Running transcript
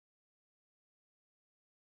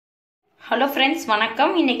Hello friends,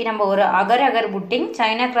 வணக்கம். இன்றைக்கி நம்ம ஒரு அகர் புட்டிங்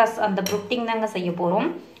சைனா கிராஸ் அந்த புட்டிங் தாங்க செய்ய போகிறோம்.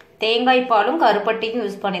 தேங்காய் பாலும் கருப்பட்டியும்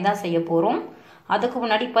யூஸ் பண்ணி தான் செய்ய போகிறோம். அதுக்கு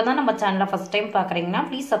முன்னாடி இப்போ தான் நம்ம சேனலை ஃபஸ்ட் டைம் பார்க்குறீங்கன்னா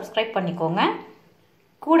ப்ளீஸ் சப்ஸ்கிரைப் பண்ணிக்கோங்க.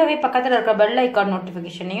 கூடவே பக்கத்தில் இருக்க பெல் ஐக்கான்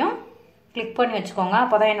நோட்டிஃபிகேஷனையும் கிளிக் பண்ணி வச்சுக்கோங்க.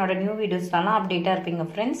 அப்போ தான் என்னோட நியூ வீடியோஸ்லாம் அப்டேட்டாக இருப்பீங்க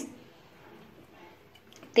ஃப்ரெண்ட்ஸ்.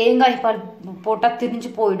 தேங்காய் பால் போட்டால்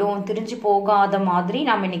திரிஞ்சு போயிடும், திரிஞ்சு போகாத மாதிரி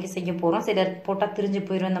நாம் இன்றைக்கி செய்ய போகிறோம். சிலர் போட்டால் திரிஞ்சு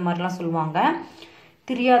போயிடும் இந்த மாதிரிலாம் சொல்லுவாங்க.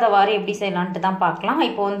 தெரியாதவாறு எப்படி செய்யலான்ட்டு தான் பார்க்கலாம்.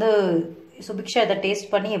 இப்போ வந்து சுபிக்ஷா இதை டேஸ்ட்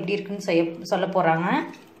பண்ணி எப்படி இருக்குன்னு சொல்ல போகிறாங்க.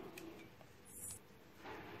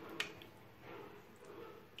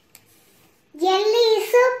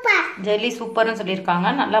 ஜெல்லி சூப்பர்னு சொல்லியிருக்காங்க.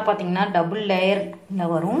 நல்லா பார்த்தீங்கன்னா டபுள்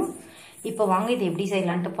லேயரில் வரும். இப்போ வாங்க இது எப்படி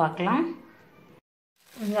செய்யலான்ட்டு பார்க்கலாம்.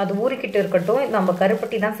 அது ஊறிக்கிட்டு இருக்கட்டும். நம்ம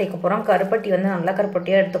கருப்பட்டி தான் சேர்க்க போகிறோம். கருப்பட்டி வந்து நல்ல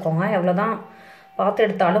கருப்பட்டியாக எடுத்துக்கோங்க. எவ்வளோதான் பார்த்து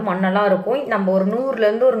எடுத்தாலும் மண்ணெல்லாம் இருக்கும். நம்ம ஒரு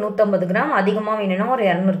 100லேருந்து ஒரு 150 கிராம், அதிகமாக வேணும்னா ஒரு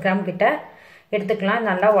 200 கிராம் கிட்ட எடுத்துக்கலாம்.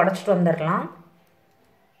 நல்லா உடச்சிட்டு வந்துடலாம்.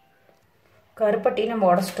 கருப்பட்டி நம்ம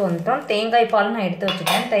உடச்சிட்டு வந்துட்டோம். தேங்காய் பால் நான் எடுத்து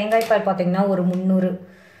வச்சுட்டேன். தேங்காய் பால் பார்த்திங்கன்னா ஒரு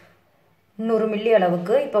 300 மில்லி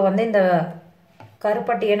அளவுக்கு. இப்போ வந்து இந்த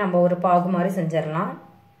கருப்பட்டியை நம்ம ஒரு பாகு மாதிரி செஞ்சிடலாம்.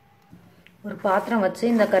 ஒரு பாத்திரம் வச்சு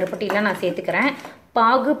இந்த கருப்பட்டியெலாம் நான் சேர்த்துக்கிறேன்.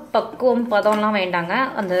 பாகு பக்குவம் பதம்லாம் வேண்டாங்க.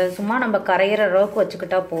 அந்த சும்மா நம்ம கரையிற அளவுக்கு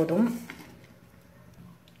வச்சுக்கிட்டா போதும்.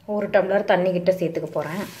 ஒரு டம்ளர் தண்ணி கிட்ட சேர்த்துக்க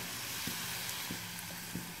போகிறேன்.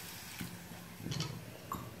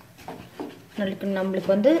 நம்மளுக்கு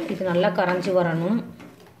வந்து இது நல்லா கரைஞ்சி வரணும்.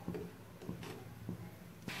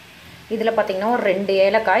 இதில் பார்த்திங்கன்னா ஒரு 2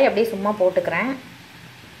 ஏலக்காய் அப்படியே சும்மா போட்டுக்கிறேன்.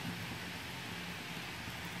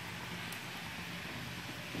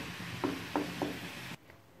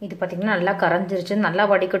 இது பார்த்திங்கன்னா நல்லா கரைஞ்சிருச்சு. நல்லா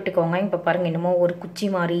வடிகட்டிக்கோங்க. இப்போ பாருங்கள், என்னமோ ஒரு குச்சி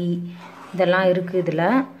மாதிரி இதெல்லாம் இருக்குது இதில்.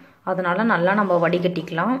 அதனால் நல்லா நம்ம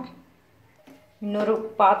வடிகட்டிக்கலாம். இன்னொரு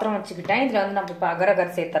பாத்திரம் வச்சுக்கிட்டேன். இதில் வந்து நம்ம இப்போ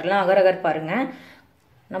அகர் சேர்த்துடலாம். அகர் பாருங்கள்,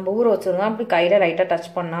 நம்ம ஊற வச்சுருந்தோம். அப்படி கையில் லைட்டாக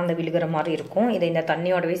டச் பண்ணால் அந்த விழுகிற மாதிரி இருக்கும். இதை இந்த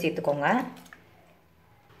தண்ணியோடவே சேர்த்துக்கோங்க.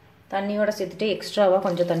 தண்ணியோடு சேர்த்துட்டு எக்ஸ்ட்ராவாக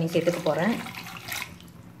கொஞ்சம் தண்ணி சேர்த்துக்க போகிறேன்.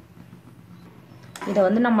 இதை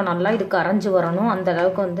வந்து நம்ம நல்லா இது கரைஞ்சி வரணும். அந்த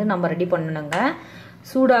அளவுக்கு வந்து நம்ம ரெடி பண்ணணுங்க.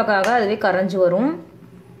 சூடாக அதுவே கரைஞ்சி வரும்.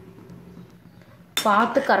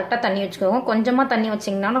 பார்த்து கரெக்டாக தண்ணி வச்சுக்கோங்க. கொஞ்சமாக தண்ணி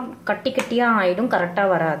வச்சிங்கனாலும் கட்டியாக ஆகிடும்,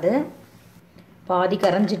 கரெக்டாக வராது. பாதி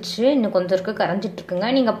கரைஞ்சிடுச்சு, இன்னும் கொஞ்சம் இருக்குது, கரைஞ்சிட்ருக்குங்க.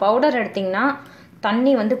 நீங்கள் பவுடர் எடுத்திங்கன்னா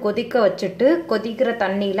தண்ணி வந்து கொதிக்க வச்சுட்டு கொதிக்கிற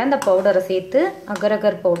தண்ணியில் அந்த பவுடரை சேர்த்து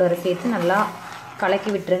அகர் பவுடரை சேர்த்து நல்லா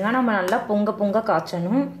கலக்கி விட்டுருங்க. நம்ம நல்லா பொங்க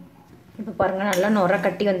காய்ச்சணும். இப்போ பாருங்கள், நல்லா நுர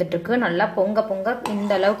கட்டி வந்துட்டுருக்கு. நல்லா பொங்க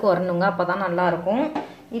இந்த அளவுக்கு வரணுங்க. அப்போ தான் நல்லாயிருக்கும்.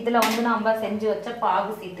 இதில் வந்து நம்ம செஞ்சு வச்ச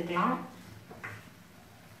பாகு சேர்த்துக்கலாம்.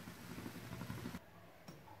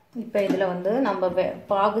 இப்போ இதில் வந்து நம்ம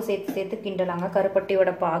பாகு சேர்த்து கிண்டலாங்க.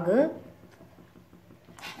 கருப்பட்டியோட பாகு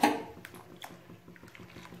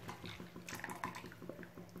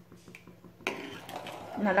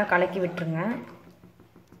நல்லா கலக்கி விட்டுருங்க.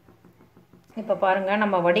 இப்போ பாருங்கள்,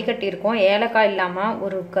 நம்ம வடிகட்டியிருக்கோம். ஏலக்காய் இல்லாமல்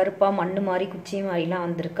ஒரு கருப்பாக மண் மாதிரி குச்சி மாதிரிலாம்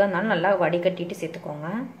வந்திருக்கு. அதனால நல்லா வடிகட்டிட்டு சேர்த்துக்கோங்க.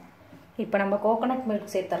 இப்போ நம்ம கோகோனட்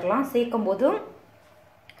மில்க் சேர்த்துடலாம். சேர்க்கும் போது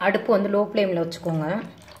அடுப்பு வந்து லோ ஃப்ளேமில் வச்சுக்கோங்க.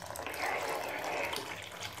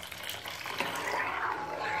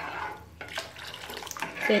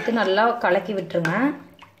 சேர்த்து நல்லா கலக்கி விட்டுருங்க.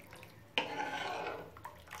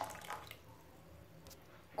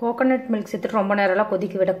 கோகோனட் மில்க் சேர்த்துட்டு ரொம்ப நேரம்லாம்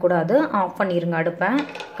கொதிக்க விடக்கூடாது. ஆஃப் பண்ணிடுங்க அடுப்பை.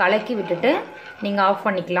 கலக்கி விட்டுட்டு நீங்கள் ஆஃப்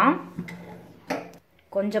பண்ணிக்கலாம்.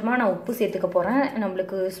 கொஞ்சமாக நான் உப்பு சேர்த்துக்க போகிறேன்,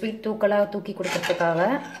 நம்மளுக்கு ஸ்வீட் தூக்கி கொடுக்கறதுக்காக.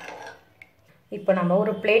 இப்போ நம்ம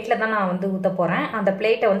ஒரு பிளேட்டில் தான் நான் வந்து ஊற்ற போகிறேன். அந்த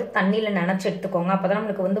பிளேட்டை வந்து தண்ணியில் நனைச்சி எடுத்துக்கோங்க. அப்போ தான்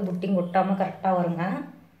நம்மளுக்கு வந்து புட்டிங் ஒட்டாமல் கரெக்டாக வருங்க.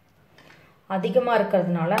 அதிகமாக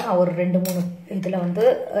இருக்கிறதுனால நான் ஒரு 2-3 இதில் வந்து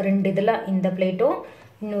 2 இதில் இந்த பிளேட்டும்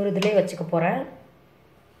இன்னொரு இதிலே வச்சுக்க போகிறேன்.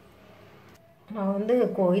 நான் வந்து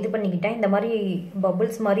இது பண்ணிக்கிட்டேன். இந்த மாதிரி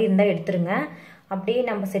பபுள்ஸ் மாதிரி இருந்தால் எடுத்துருங்க. அப்படியே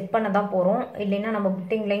நம்ம செட் பண்ண தான் போகிறோம். இல்லைன்னா நம்ம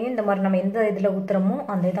புட்டிங்லேயும் இந்த மாதிரி நம்ம எந்த இதில் ஊற்றுறோமோ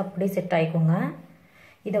அந்த இது அப்படியே செட் ஆகிக்கோங்க.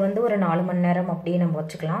 இதை வந்து ஒரு 4 மணி நேரம் அப்படியே நம்ம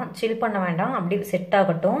வச்சுக்கலாம். சில் பண்ண வேண்டாம், அப்படியே செட்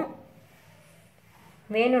ஆகட்டும்.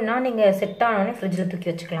 வேணும்னா நீங்கள் செட் ஆனோடனே ஃப்ரிட்ஜில்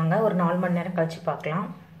தூக்கி வச்சுக்கலாங்க. ஒரு 4 மணி நேரம் கழிச்சு பார்க்கலாம்.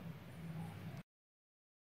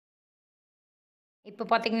 இப்போ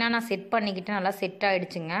பார்த்தீங்கன்னா நான் செட் பண்ணிக்கிட்டு நல்லா செட்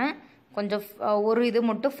ஆகிடுச்சுங்க. கொஞ்சம் ஒரு இது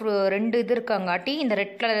மட்டும் 2 இது இருக்காங்காட்டி இந்த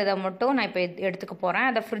ரெட் கலர் இதை மட்டும் நான் இப்போ எடுத்துக்க போகிறேன்.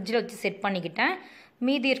 அதை ஃப்ரிட்ஜில் வச்சு செட் பண்ணிக்கிட்டேன்.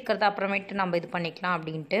 மீதி இருக்கிறத அப்புறமேட்டு நம்ம இது பண்ணிக்கலாம்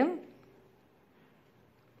அப்படின்ட்டு.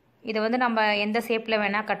 இதை வந்து நம்ம எந்த ஷேப்பில்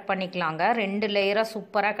வேணால் கட் பண்ணிக்கலாங்க. 2 லேயராக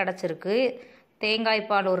சூப்பராக கிடச்சிருக்கு. தேங்காய்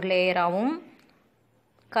பால் ஒரு லேயராகவும்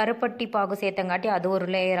கருப்பட்டி பாகு சேர்த்தங்காட்டி அது ஒரு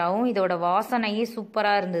லேயராகவும். இதோட வாசனையே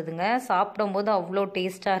சூப்பராக இருந்ததுங்க. சாப்பிடும்போது அவ்வளோ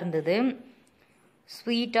டேஸ்ட்டாக இருந்தது.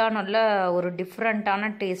 ஸ்வீட்டாக நல்ல ஒரு டிஃப்ரெண்ட்டான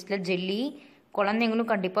டேஸ்ட்டில் ஜெல்லி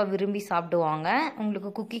குழந்தைங்களும் கண்டிப்பாக விரும்பி சாப்பிடுவாங்க. உங்களுக்கு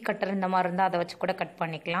குக்கி கட்டர் இந்த மாதிரி இருந்தால் அதை வச்சு கூட கட்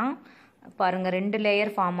பண்ணிக்கலாம். பாருங்கள் 2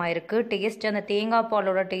 லேயர் ஃபார்ம் ஆகிருக்கு. டேஸ்ட் அந்த தேங்காய்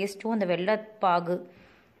பாலோட டேஸ்ட்டும் அந்த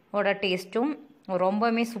வெள்ளைப்பாகுவோட டேஸ்ட்டும்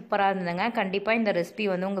ரொம்பவுமே சூப்பராக இருந்ததுங்க. கண்டிப்பாக இந்த ரெசிபி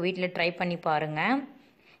வந்து உங்கள் வீட்டில் ட்ரை பண்ணி பாருங்கள்.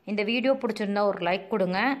 இந்த வீடியோ பிடிச்சிருந்தா ஒரு லைக்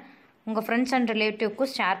கொடுங்க. உங்கள் ஃப்ரெண்ட்ஸ் அண்ட்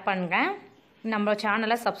ரிலேட்டிவ்க்கும் ஷேர் பண்ணுங்கள். நம்ம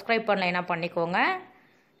சேனலை சப்ஸ்கிரைப் பண்ணலைன்னா பண்ணிக்கோங்க.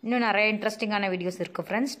 இன்னும் நிறைய இன்ட்ரெஸ்டிங்கான வீடியோஸ் இருக்குது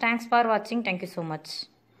ஃப்ரெண்ட்ஸ். தேங்க்ஸ் ஃபார் வாட்சிங். Thank you so much.